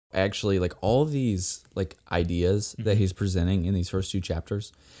actually, like, all these like ideas that he's presenting in these first 2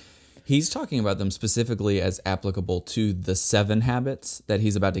 chapters, he's talking about them specifically as applicable to the 7 habits that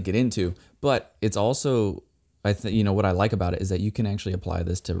he's about to get into. But it's also, I think, you know, what I like about it is that you can actually apply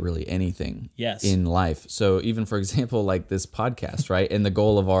this to really anything in life. So even, for example, like this podcast, right? And the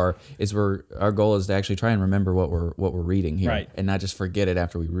goal of our goal is to actually try and remember what we're reading here, and not just forget it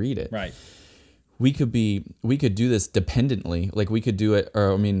after we read it. Right. We could do this dependently, like we could do it,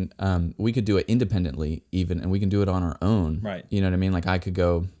 or we could do it independently even, and we can do it on our own. Right. You know what I mean? Like I could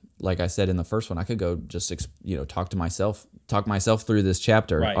go, like I said in the first one, I could go just, talk myself through this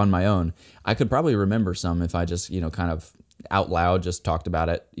chapter on my own. I could probably remember some if I just, kind of out loud just talked about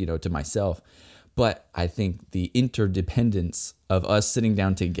it, to myself. But I think the interdependence of us sitting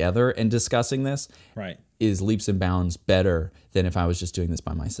down together and discussing this is leaps and bounds better than if I was just doing this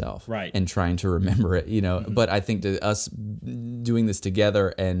by myself and trying to remember it, But I think to us doing this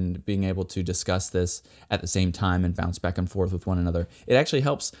together and being able to discuss this at the same time and bounce back and forth with one another, it actually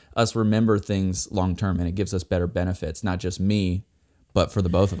helps us remember things long term, and it gives us better benefits, not just me, but for the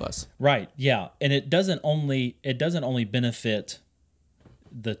both of us. Right. Yeah. And it doesn't only benefit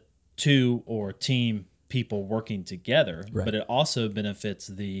the 2 or team people working together, but it also benefits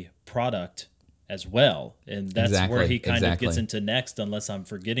the product as well. And that's where he kind of gets into next, unless I'm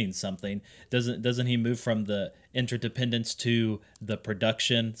forgetting something. Doesn't he move from the interdependence to the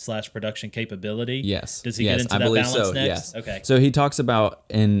production capability? Yes. Does he get into that balance next? Yes. Okay. So he talks about,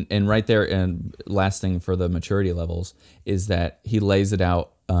 and right there, and last thing for the maturity levels is that he lays it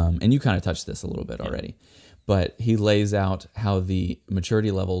out, and you kind of touched this a little bit already, but he lays out how the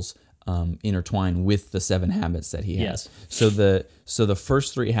maturity levels intertwine with the 7 habits that he has. So the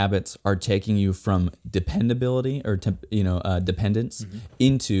first 3 habits are taking you from dependability or dependence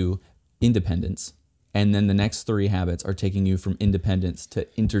into independence, and then the next 3 habits are taking you from independence to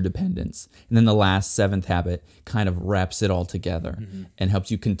interdependence, and then the last 7th habit kind of wraps it all together and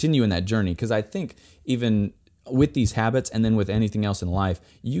helps you continue in that journey. Because I think even with these habits, and then with anything else in life,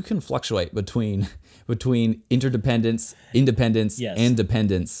 you can fluctuate between interdependence, independence, and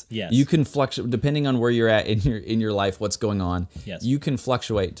dependence. Yes. You can fluctuate depending on where you're at in your life, what's going on. Yes. You can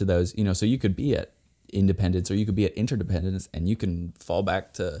fluctuate to those, so you could be at independence or you could be at interdependence, and you can fall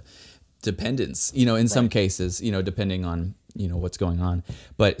back to dependence, in some cases, depending on, what's going on.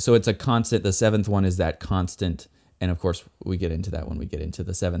 But so it's a constant. The 7th one is that constant. And of course we get into that when we get into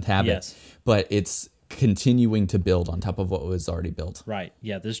the 7th habit, but it's continuing to build on top of what was already built. Right.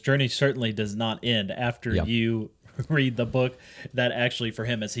 Yeah. This journey certainly does not end after you read the book. That actually, for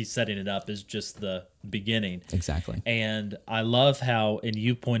him, as he's setting it up, is just the beginning. Exactly. And I love how, and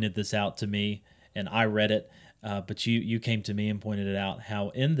you pointed this out to me, and I read it, but you came to me and pointed it out, how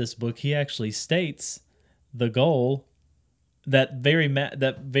in this book he actually states the goal that very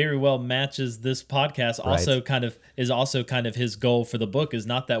well matches this podcast. Also kind of his goal for the book is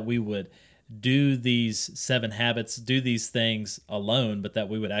not that we would do these 7 habits, do these things alone, but that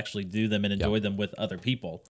we would actually do them and enjoy them with other people.